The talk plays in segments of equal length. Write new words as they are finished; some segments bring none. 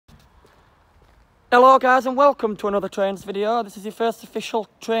Hello guys and welcome to another trains video. This is your first official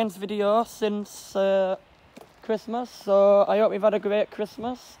trains video since Christmas, so I hope you've had a great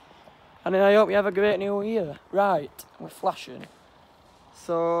Christmas and then I hope you have a great new year. Right, we're flashing.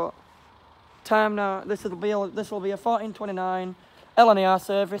 So time now, this will be a 14:29 LNER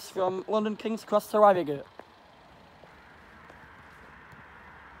service from London King's Cross to Harrogate.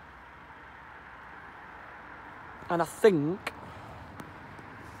 And I think,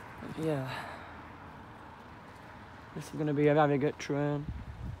 yeah, this is going to be a Harrogate train.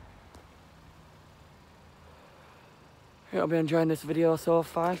 I hope you're enjoying this video so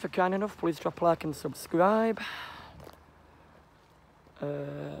far. If you're kind enough, please drop a like and subscribe.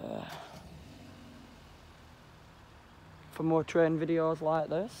 For more train videos like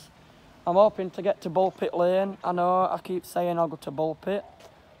this. I'm hoping to get to Bulpit Lane. I know I keep saying I'll go to Bulpit,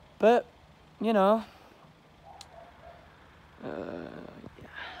 but you know, yeah.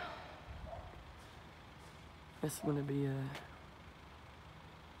 This is going to be a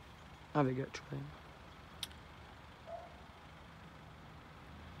Harrogate train.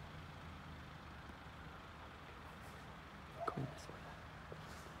 Going this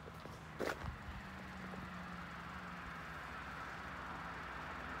way.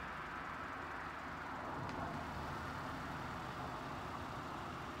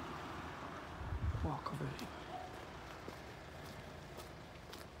 Walk over here.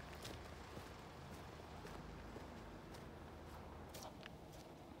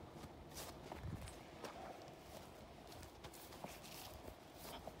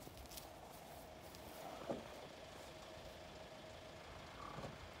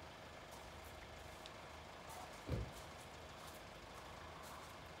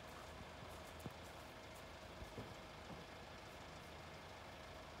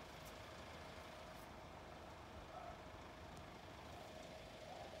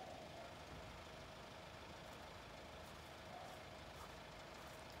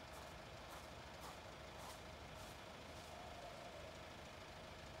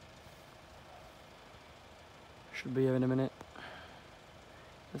 Should be here in a minute.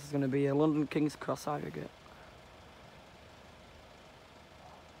 This is going to be a London King's Cross Harrogate.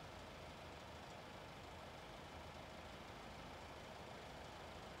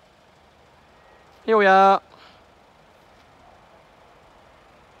 Here we are.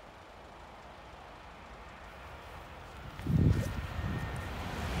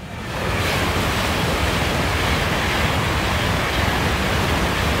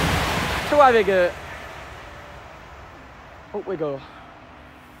 To Harrogate. Up we go. Next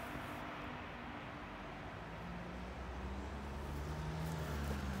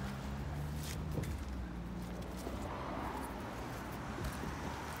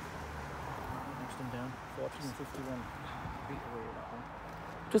one down, 1451. Beat away with that one.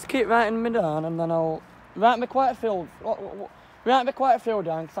 Just keep writing me down and then I'll write me quite a few down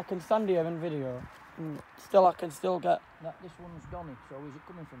because I can stand here in video and still I can still get. This one's Donny, so is it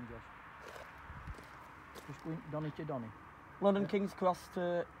coming from Josh? Just going Donny to Donny. London King's Cross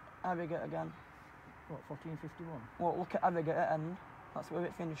to Harrogate again. What, 1451? Well, look at Harrogate at end. That's where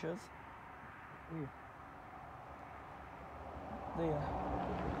it finishes. Here. There.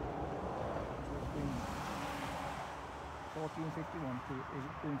 So it's going 1451 to, is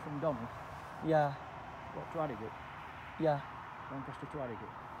it going from Donny? Yeah. What, to Harrogate? Yeah. Doncaster to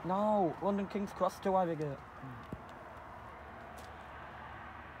Harrogate? No, London King's Cross to Harrogate.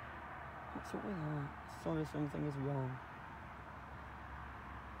 What's up with that? Sorry, something is wrong.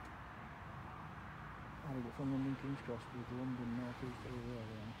 Harrogate from London King's Cross to London North East Railway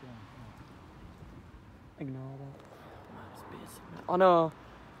and Ignore that. It's basic. I know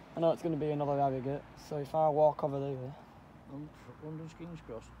it's going to be another Harrogate, so if I walk over there. London King's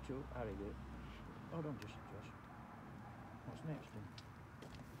Cross to Harrogate. Hold on just, Josh. What's next then?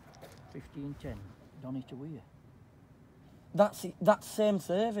 1510, Donny to Weir. That's same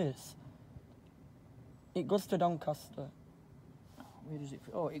service. It goes to Doncaster. Where does it?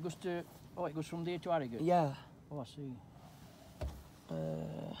 Oh, it goes to. Oh, it goes from there to Harrogate. Yeah. Oh, I see.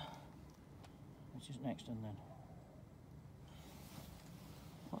 What's his next one then?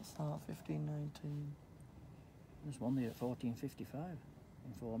 What's that? 1519. There's one there at 1455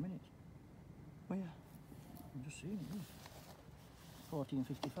 in 4 minutes. Where? I'm just seeing it. Look.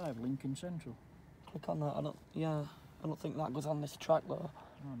 1455, Lincoln Central. Click on that. I don't think that goes on this track though.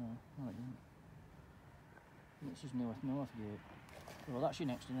 Oh no, it doesn't. This is Northgate. Well, that's your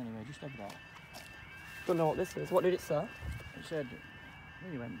next one anyway. Just have that. Don't know what this is. What did it say? It said.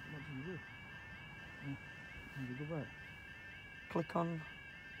 Where you went? What did you do? How did you go back? Click on.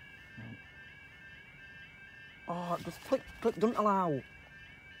 No. Oh, just click, don't allow.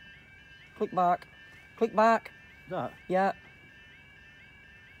 Click back. Click back. That? Yeah.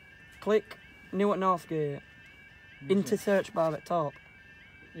 Click New at Northgate. Into search bar at top.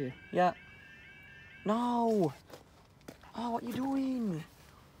 Yeah. Yeah. No. Oh, what are you doing?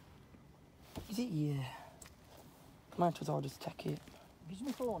 Is it you? Might as well just take it. Gives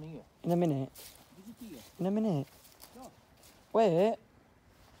me phone here. In a minute. Gives it here. In a minute. No. Wait.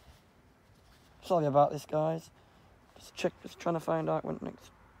 Sorry about this, guys. Just trying to find out when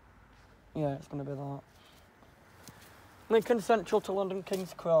next. Yeah, it's going to be that. Lincoln Central to London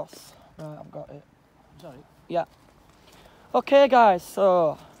King's Cross. Right, I've got it. Is that it? Yeah. Okay, guys,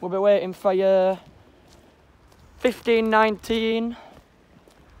 so we'll be waiting for your 1519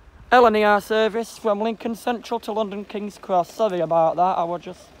 LNER service from Lincoln Central to London King's Cross. Sorry about that, I was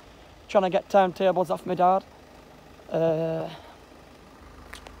just trying to get timetables off my dad.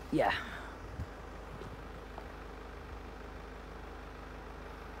 Yeah.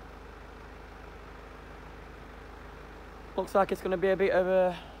 Looks like it's going to be a bit of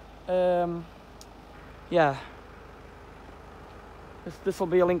a, yeah. This will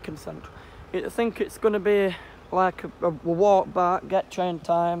be a Lincoln Central. I think it's going to be like a walk back, get train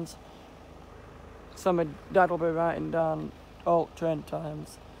times. So my dad will be writing down all train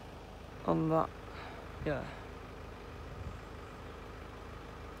times on that. Yeah.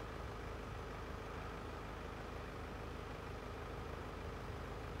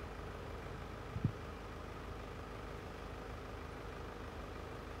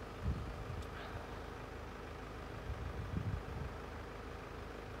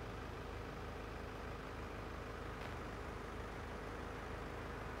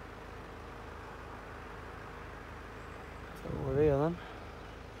 So we're here then.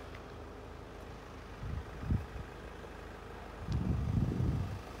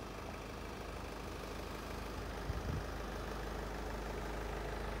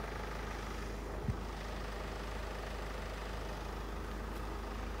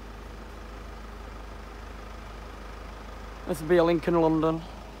 This will be a Lincoln London,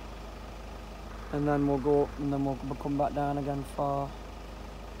 and then we'll go up, and then we'll come back down again for.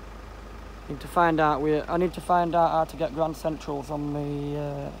 I need to find out how to get Grand Centrals on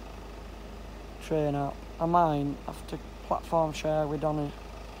the train app. I might have to platform share with Donny.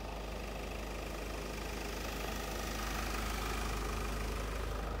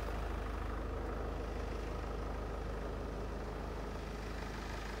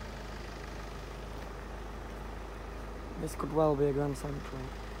 This could well be a Grand Central.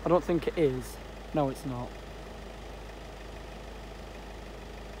 I don't think it is. No, it's not.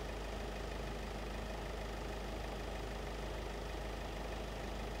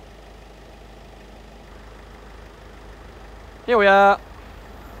 Here we are.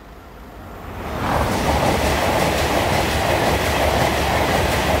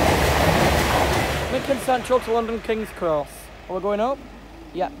 Lincoln Central to London King's Cross. Are we going up?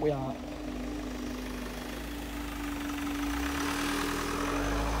 Yeah, we are.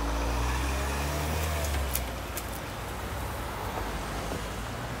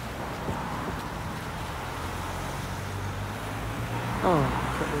 Oh,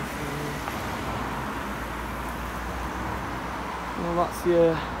 look at this. Well, that's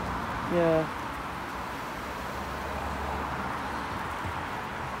your, yeah.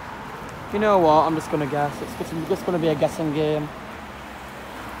 You know what? I'm just gonna guess. It's just gonna be a guessing game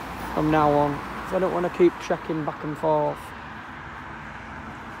from now on. So I don't want to keep checking back and forth.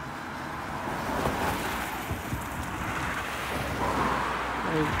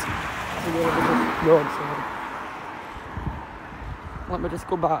 Let me just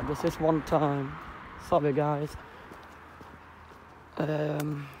go back just this one time. Sorry, guys. Let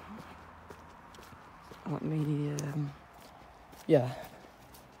me. Yeah.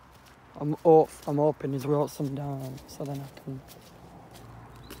 I'm hoping he's wrote some down so then I can.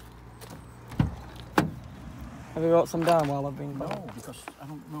 Have you wrote some down while I've been gone? No, because I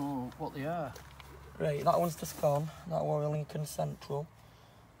don't know what they are. Right, that one's just gone. That was Lincoln Central.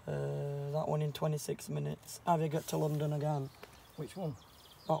 That one in 26 minutes. Have you got to London again? Which one?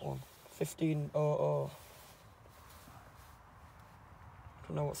 That one. 15:00. I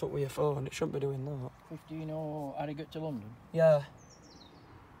don't know what's up with your phone. It shouldn't be doing that. 15:00 Harrogate to London? Yeah.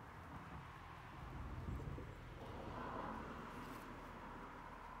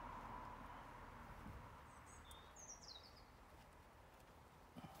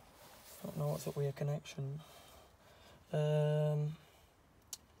 Don't know what's up with your connection. It's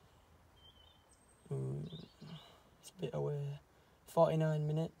a bit away. 49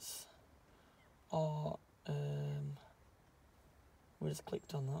 minutes. Or we just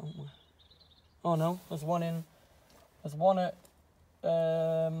clicked on that, haven't we? Oh no, there's one at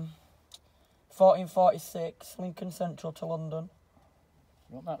 49 1446, Lincoln Central to London.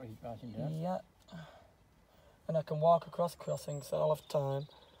 You want that writing down? Yeah. And I can walk across crossings, so I'll have time.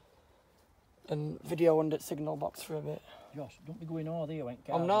 And video under the signal box for a bit. Josh, don't be going all there when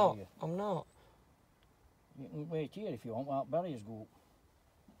cars I'm not. here. I'm not. You can wait here if you want while barriers go up.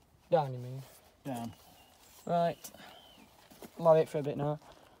 Down, you mean? Down. Right. I'll wait for a bit now.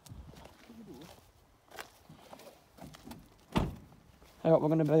 I hope we're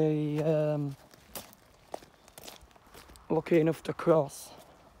going to be lucky enough to cross.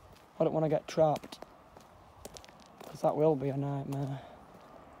 I don't want to get trapped, because that will be a nightmare.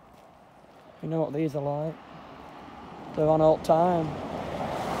 You know what these are like? They're on all time.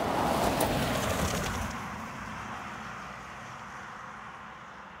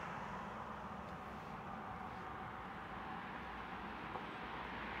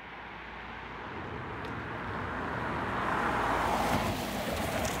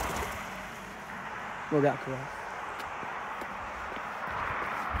 We'll get across.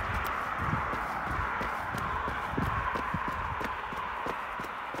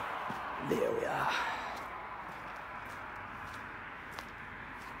 There we are.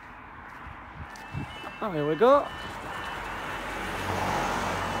 Oh, here we go.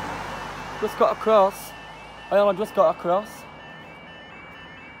 Just got across. I just got across.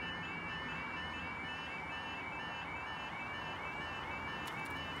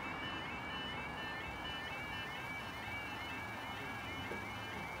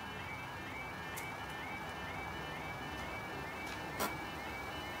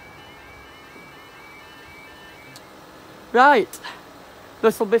 Right,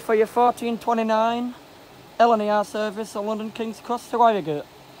 this will be for your 1429 LNER service on London King's Cross to Harrogate.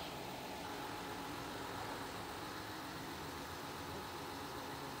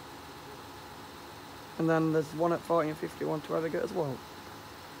 And then there's one at 1451 to Harrogate as well.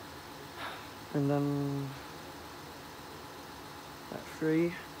 And then at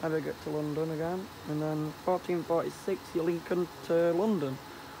 3, Harrogate to London again. And then 1446, your Lincoln to London.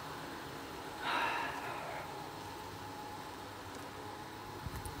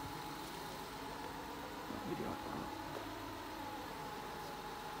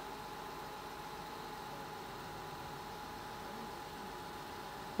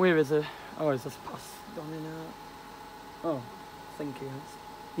 Where is it? Oh, is this past gone in out? Oh, I think he has.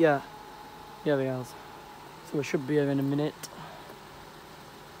 Yeah. Yeah, he has. So we should be here in a minute.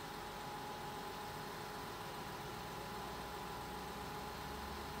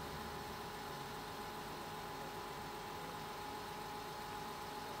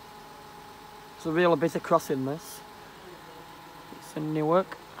 It's a real busy crossing, this. It's in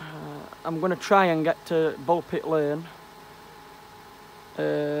Newark. I'm going to try and get to Bullpit Lane.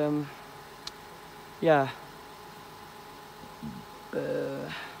 Yeah.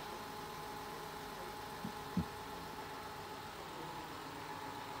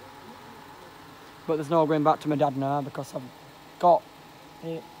 But there's no going back to my dad now because I've got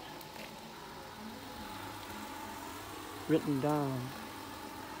it written down.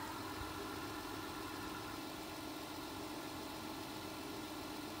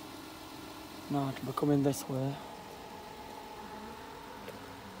 No, I can be coming this way.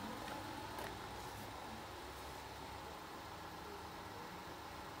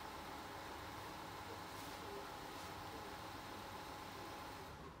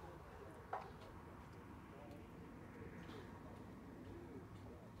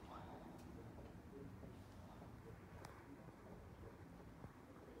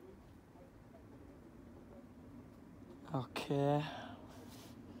 Okay,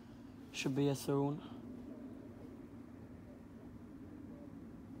 should be here soon.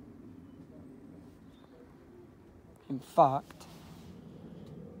 In fact,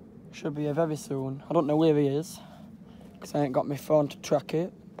 should be here very soon. I don't know where he is, because I ain't got my phone to track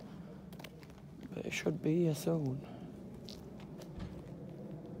it, but it should be here soon.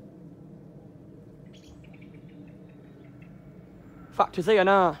 In fact, he's here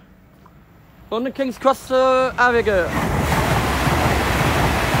now. London King's Cross to Harrogate.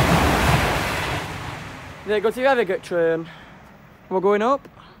 There goes the Harrogate train. We're going up.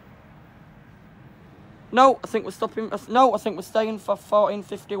 No, I think we're stopping. No, I think we're staying for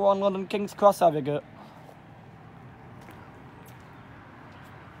 1451 London King's Cross, Harrogate.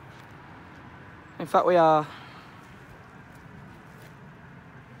 In fact, we are.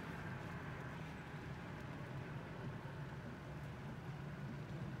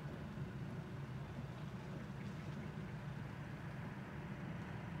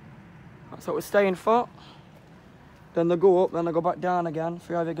 That's what we're staying for. Then they go up, then they go back down again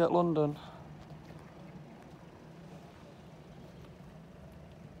for Harrogate, London.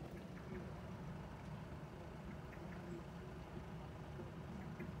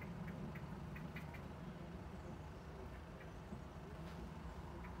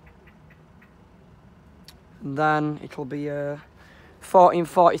 And then it'll be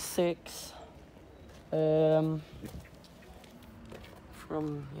 1446 from,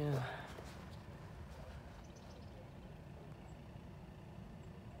 yeah.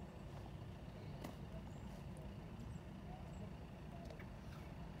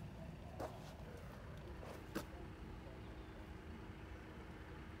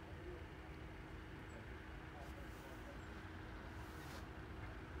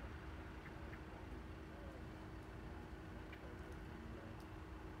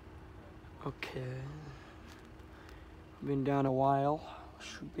 Okay. Been down a while.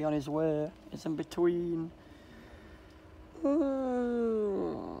 Should be on his way. It's in between. Let's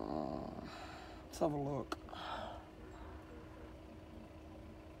have a look.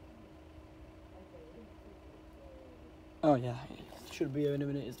 Oh yeah, it should be here in a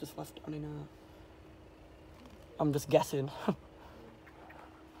minute. It's just left on in now. I'm just guessing.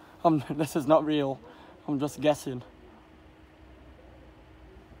 This is not real. I'm just guessing.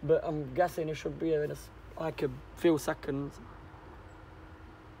 But I'm guessing it should be here in like a few seconds.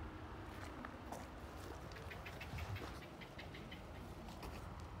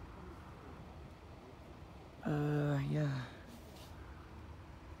 Yeah.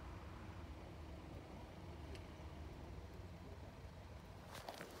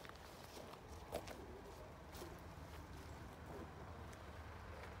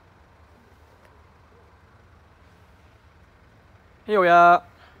 Here we are.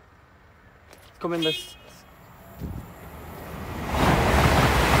 Come in this.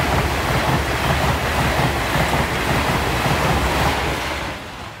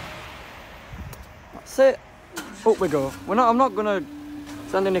 That's it. Up we go. I'm not gonna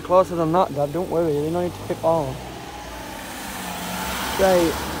stand any closer than that, Dad. Don't worry. You don't need to pick on.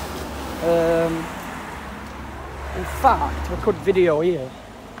 Right. In fact, we could video here.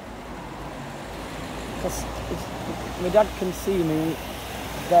 Because my dad can see me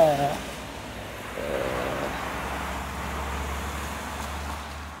there.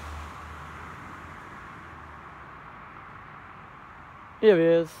 Here he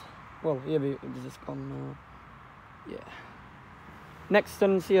is. Well, here he's just gone now. Yeah. Next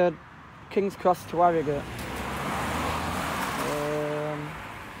one's here, King's Cross to Harrogate.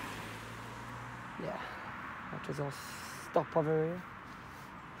 Yeah. Might as well stop over here.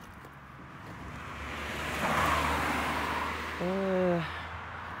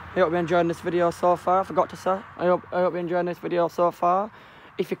 I hope you're enjoying this video so far. I forgot to say. I hope you're enjoying this video so far.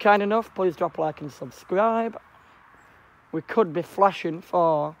 If you're kind enough, please drop a like and subscribe. We could be flashing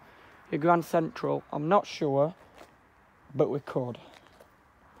for your Grand Central. I'm not sure, but we could.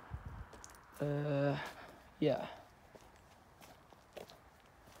 Yeah.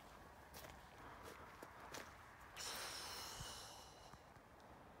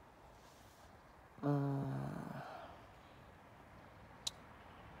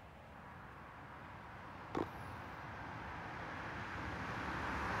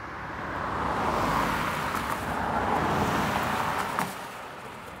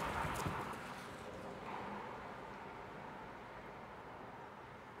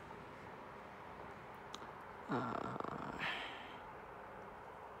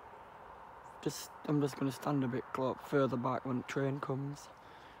 I'm just gonna stand a bit further back when the train comes,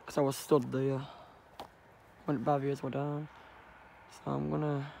 because I was stood there when barriers were down. So I'm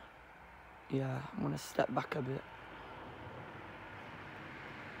gonna step back a bit.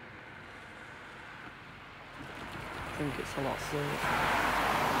 I think it's a lot safer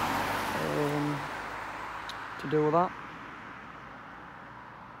to do that.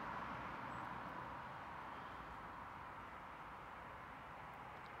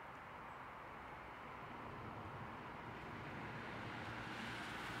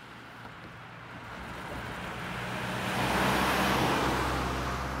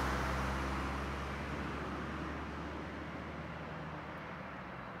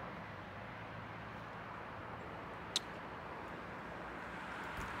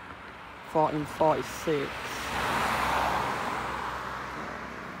 $14.46. It's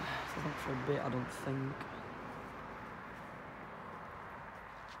not for a bit, I don't think.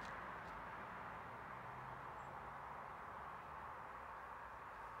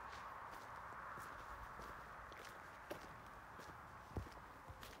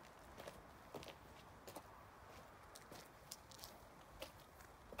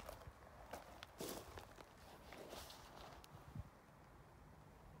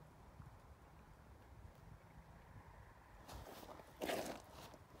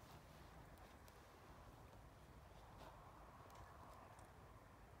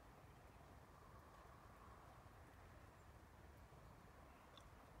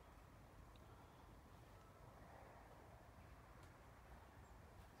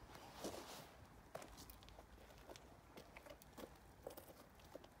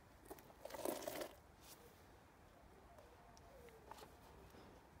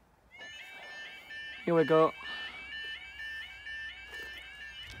 Here we go.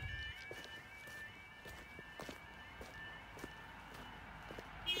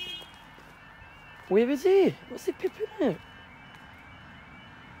 Where is he? What's he pipping at?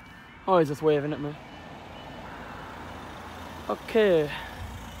 Oh, he's just waving at me. Okay.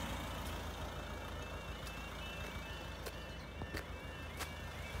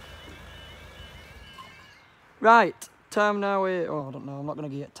 Right, time now. Oh, I don't know. I'm not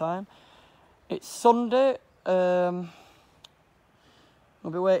going to get time. It's Sunday. I'll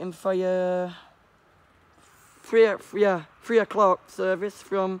be waiting for your 3 o'clock service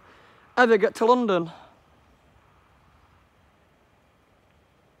from Evergate to London.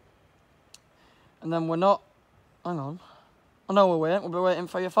 And then we're not. Hang on. I know we'll be waiting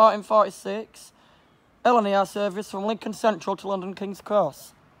for your 14:46 LNER service from Lincoln Central to London King's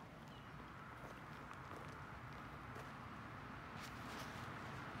Cross.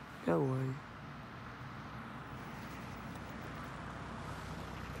 Go away.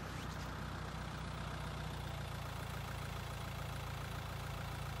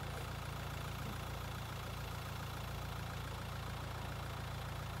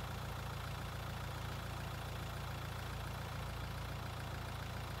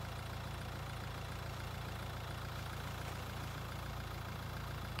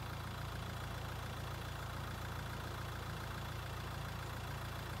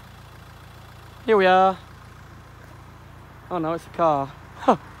 Here we are. Oh no, it's a car.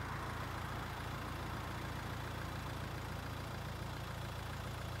 Huh.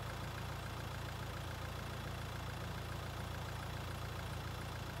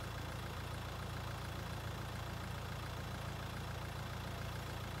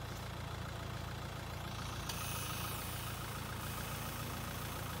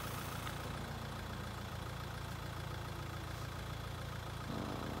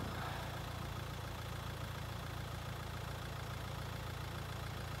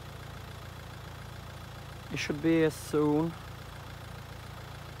 It should be here soon.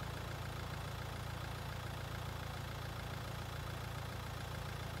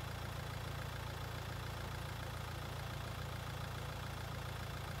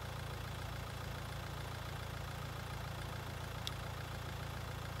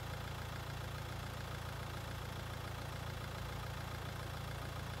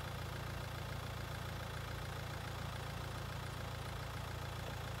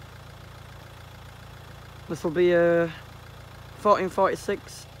 This will be a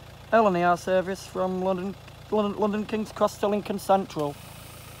 14:46 LNER service from London King's Cross to Lincoln Central.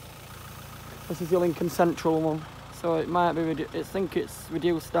 This is the Lincoln Central one, so it might be. I think it's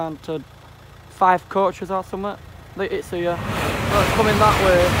reduced down to 5 coaches or something. It's here. So it's coming that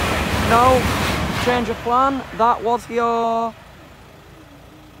way. No, change of plan. That was your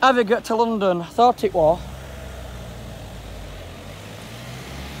Evergate to London. I thought it was.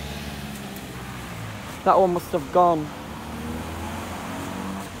 That one must have gone.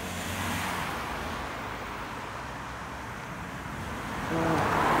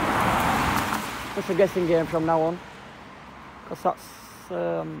 It's a guessing game from now on, because that's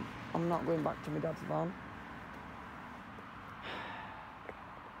I'm not going back to my dad's van.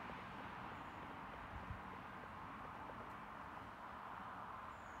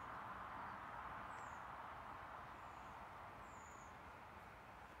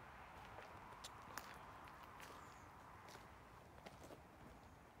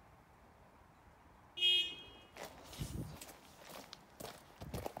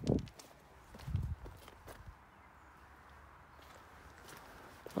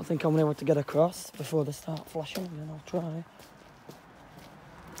 I think I'm able to get across before they start flashing, and I'll try.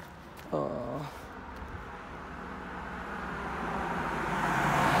 Oh.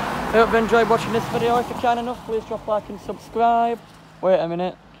 I hope you enjoyed watching this video. If you're kind enough, please drop a like and subscribe. Wait a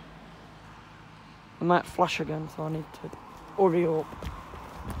minute. It might flash again, so I need to hurry up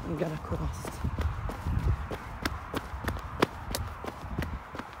and get across.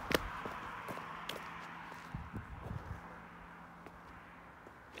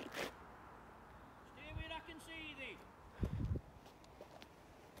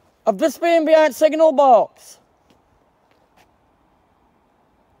 I've just been behind signal box.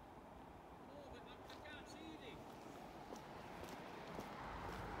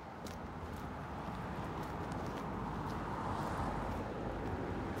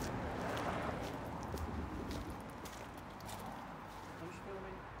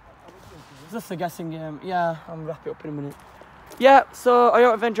 Is this a guessing game? Yeah, I'll wrap it up in a minute. Yeah, so I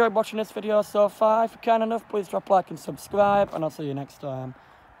hope you've enjoyed watching this video so far. If you're kind enough, please drop a like and subscribe, and I'll see you next time.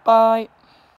 Bye.